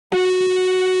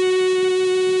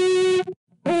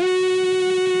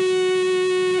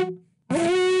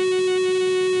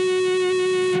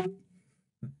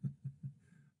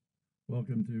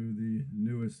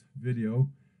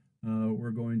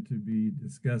to be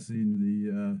discussing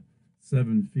the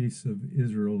seven feasts of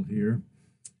Israel here.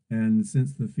 And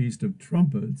since the Feast of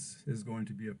Trumpets is going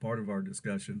to be a part of our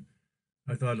discussion,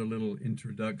 I thought a little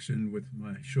introduction with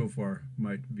my shofar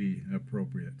might be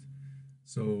appropriate.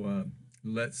 So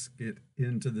let's get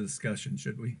into the discussion,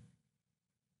 should we?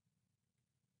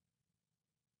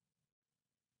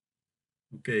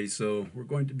 Okay, so we're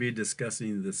going to be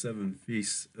discussing the seven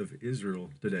feasts of Israel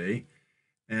today.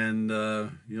 And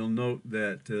you'll note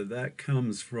that that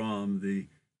comes from the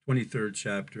 23rd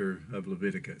chapter of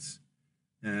Leviticus.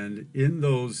 And in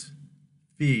those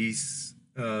feasts,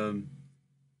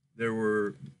 there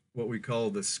were what we call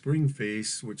the spring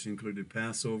feasts, which included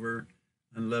Passover,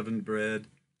 unleavened bread,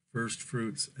 first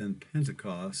fruits, and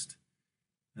Pentecost.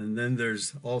 And then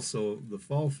there's also the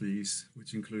fall feasts,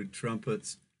 which include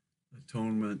trumpets,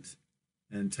 atonement,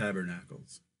 and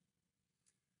tabernacles.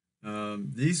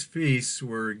 These feasts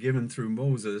were given through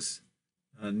Moses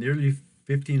nearly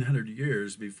 1,500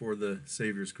 years before the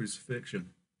Savior's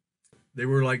crucifixion. They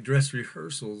were like dress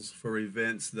rehearsals for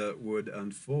events that would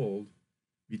unfold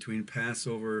between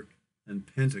Passover and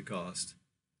Pentecost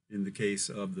in the case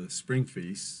of the spring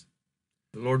feasts.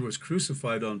 The Lord was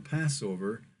crucified on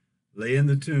Passover, lay in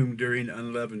the tomb during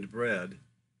unleavened bread,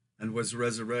 and was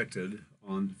resurrected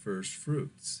on first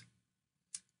fruits.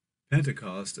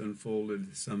 Pentecost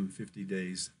unfolded some 50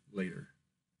 days later.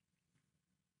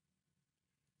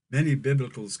 Many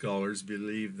biblical scholars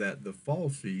believe that the fall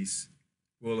feasts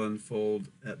will unfold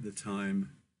at the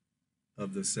time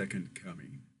of the second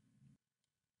coming.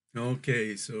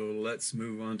 Okay, so let's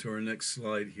move on to our next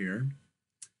slide here.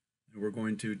 And we're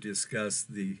going to discuss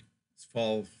the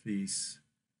fall feasts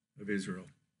of Israel.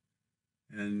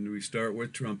 And we start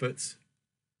with trumpets.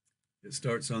 It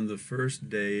starts on the first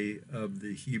day of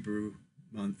the Hebrew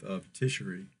month of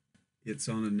Tishri. It's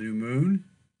on a new moon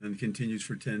and continues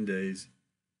for 10 days.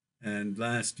 And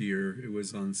last year it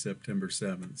was on September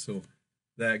 7th. So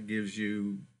that gives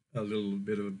you a little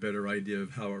bit of a better idea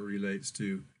of how it relates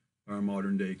to our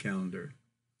modern day calendar.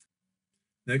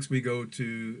 Next we go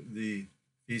to the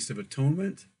Feast of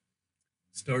Atonement.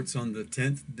 It starts on the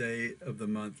 10th day of the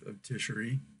month of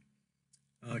Tishri.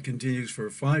 Continues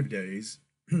for 5 days.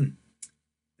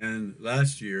 And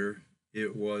last year,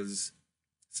 it was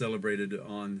celebrated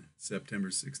on September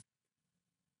 16th.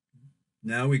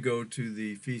 Now we go to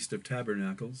the Feast of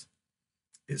Tabernacles.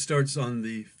 It starts on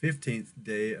the 15th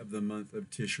day of the month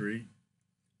of Tishri,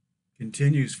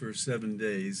 continues for 7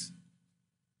 days,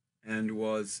 and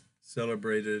was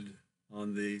celebrated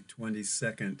on the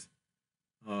 22nd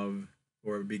of,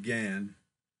 or began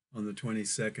on the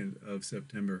 22nd of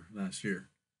September last year.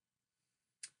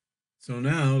 So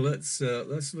now let's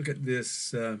look at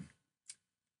this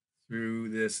through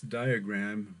this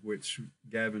diagram which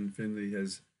Gavin Finley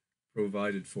has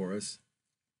provided for us.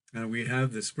 And we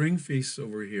have the spring feasts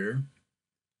over here.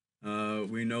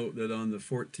 We note that on the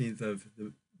 14th of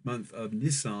the month of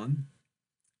Nisan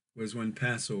was when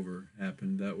Passover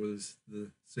happened. That was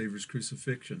the Savior's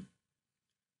crucifixion.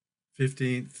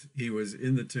 15th, he was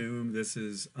in the tomb. This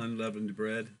is unleavened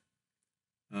bread.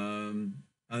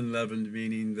 Unleavened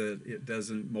meaning that it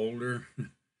doesn't molder,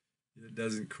 it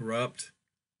doesn't corrupt,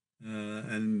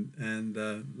 and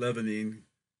leavening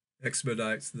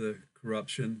expedites the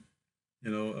corruption,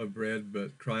 of bread.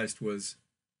 But Christ was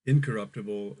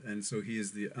incorruptible, and so he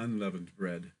is the unleavened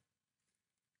bread.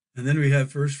 And then we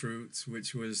have first fruits,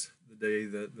 which was the day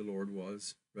that the Lord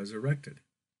was resurrected.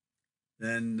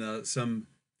 Then some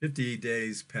 50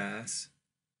 days pass.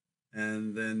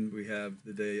 And then we have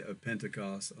the day of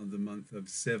Pentecost on the month of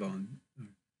Sivan,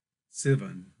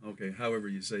 okay, however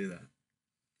you say that.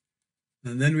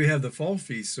 And then we have the fall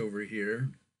feasts over here.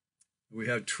 We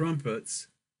have trumpets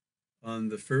on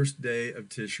the first day of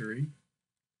Tishri.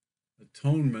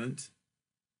 Atonement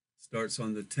starts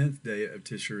on the 10th day of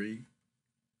Tishri.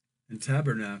 And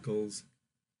Tabernacles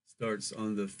starts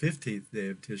on the 15th day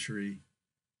of Tishri,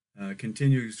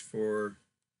 continues for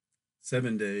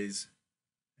 7 days,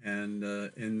 and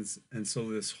so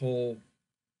this whole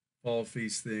fall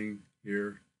feast thing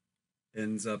here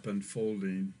ends up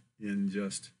unfolding in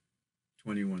just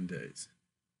 21 days.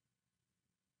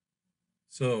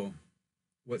 So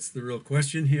what's the real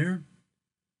question here?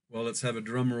 Well, let's have a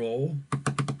drum roll.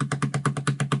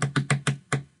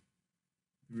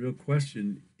 The real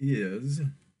question is,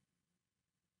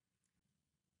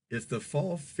 if the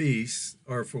fall feasts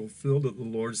are fulfilled at the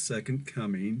Lord's second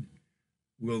coming,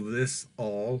 will this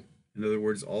all, in other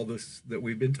words, all this that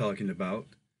we've been talking about,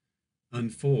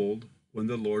 unfold when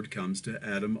the Lord comes to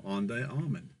Adam Ondi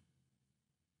Ahman?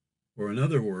 Or in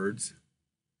other words,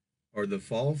 are the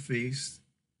fall feasts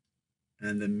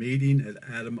and the meeting at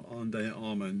Adam Ondi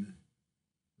Ahman,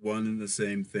 one and the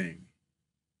same thing.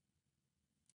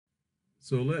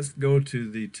 So let's go to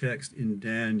the text in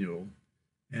Daniel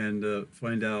and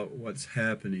find out what's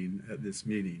happening at this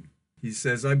meeting. He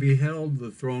says, I beheld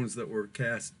the thrones that were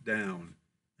cast down,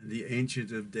 and the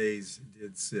Ancient of Days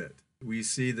did sit. We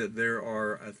see that there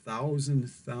are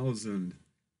 1,000,000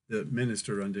 that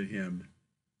minister unto him,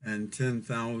 and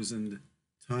 10,000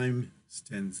 times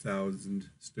 10,000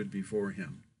 stood before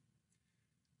him.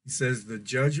 He says, the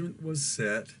judgment was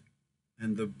set,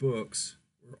 and the books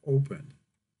were opened.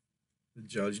 The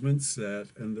judgment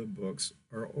set, and the books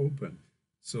are open.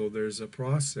 So there's a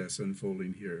process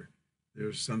unfolding here.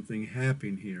 There's something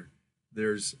happening here.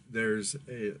 There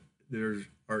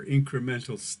are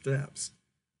incremental steps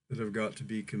that have got to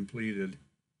be completed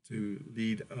to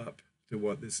lead up to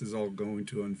what this is all going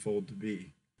to unfold to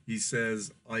be. He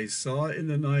says, I saw in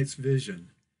the night's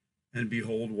vision, and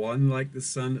behold, one like the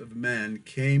Son of Man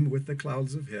came with the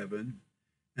clouds of heaven,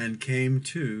 and came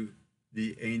to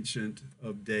the Ancient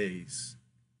of Days.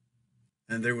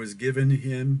 And there was given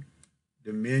him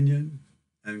dominion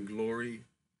and glory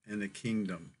and a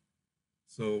kingdom.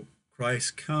 So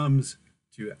Christ comes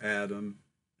to Adam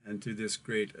and to this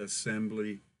great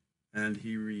assembly, and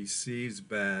he receives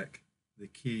back the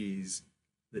keys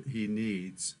that he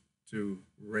needs to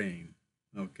reign.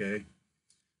 Okay,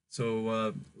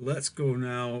 so let's go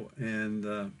now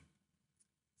and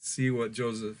see what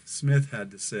Joseph Smith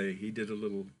had to say. He did a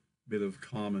little bit of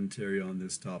commentary on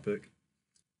this topic.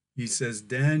 He says,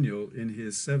 Daniel, in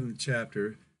his 7th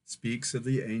chapter, speaks of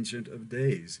the Ancient of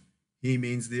Days. He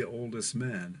means the oldest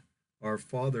man, our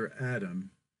father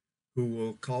Adam, who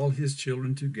will call his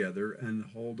children together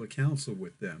and hold a council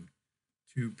with them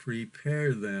to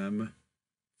prepare them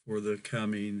for the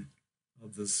coming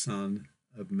of the Son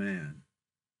of Man.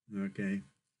 Okay.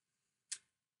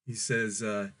 He says,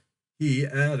 he,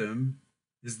 Adam,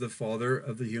 is the father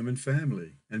of the human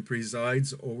family and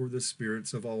presides over the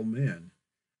spirits of all men.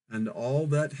 And all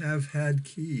that have had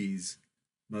keys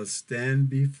must stand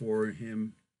before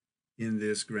him in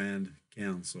this grand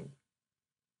council.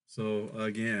 So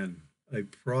again, a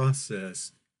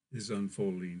process is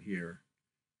unfolding here,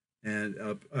 and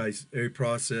a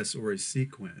process or a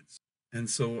sequence. And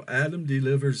so Adam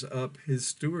delivers up his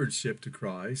stewardship to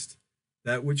Christ,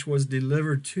 that which was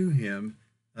delivered to him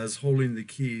as holding the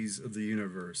keys of the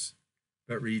universe,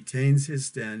 but retains his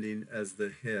standing as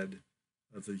the head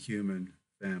of the human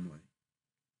family.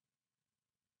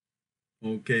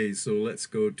 Okay, so let's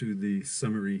go to the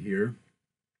summary here.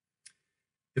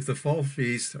 If the fall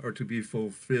feasts are to be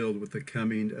fulfilled with the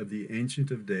coming of the Ancient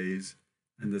of Days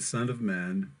and the Son of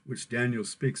Man, which Daniel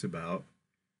speaks about,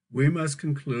 we must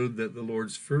conclude that the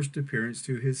Lord's first appearance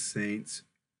to his saints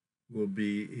will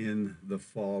be in the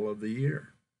fall of the year.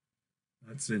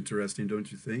 That's interesting,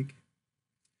 don't you think?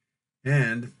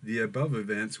 And the above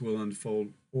events will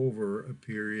unfold over a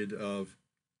period of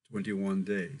 21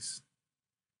 days.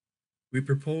 We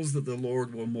propose that the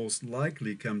Lord will most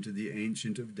likely come to the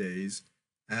Ancient of Days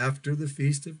after the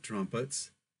Feast of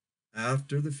Trumpets,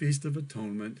 after the Feast of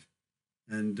Atonement,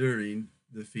 and during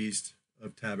the Feast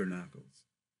of Tabernacles.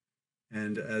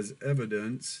 And as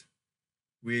evidence,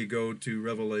 we go to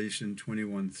Revelation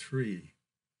 21:3.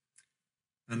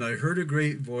 And I heard a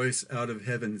great voice out of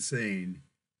heaven saying,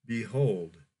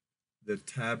 Behold, the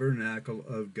tabernacle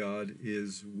of God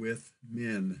is with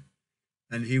men,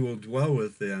 and he will dwell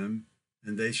with them,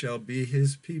 and they shall be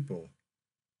his people,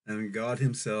 and God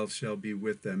himself shall be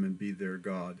with them and be their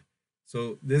God.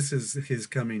 So this is his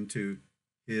coming to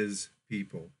his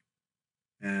people.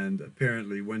 And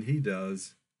apparently when he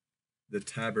does, the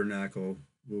tabernacle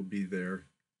will be there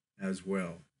as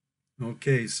well.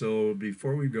 Okay, so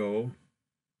before we go,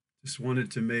 just wanted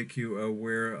to make you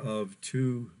aware of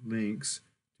 2 links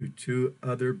to 2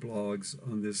 other blogs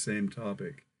on this same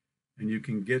topic. And you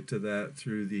can get to that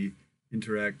through the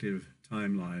interactive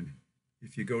timeline.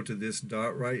 If you go to this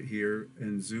dot right here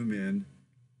and zoom in,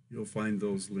 you'll find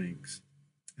those links.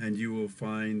 And you will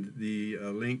find the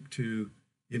link to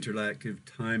interactive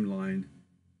timeline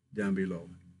down below.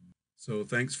 So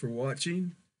thanks for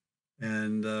watching,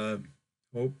 and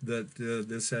hope that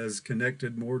this has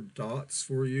connected more dots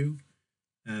for you,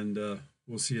 and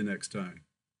we'll see you next time.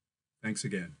 Thanks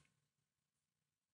again.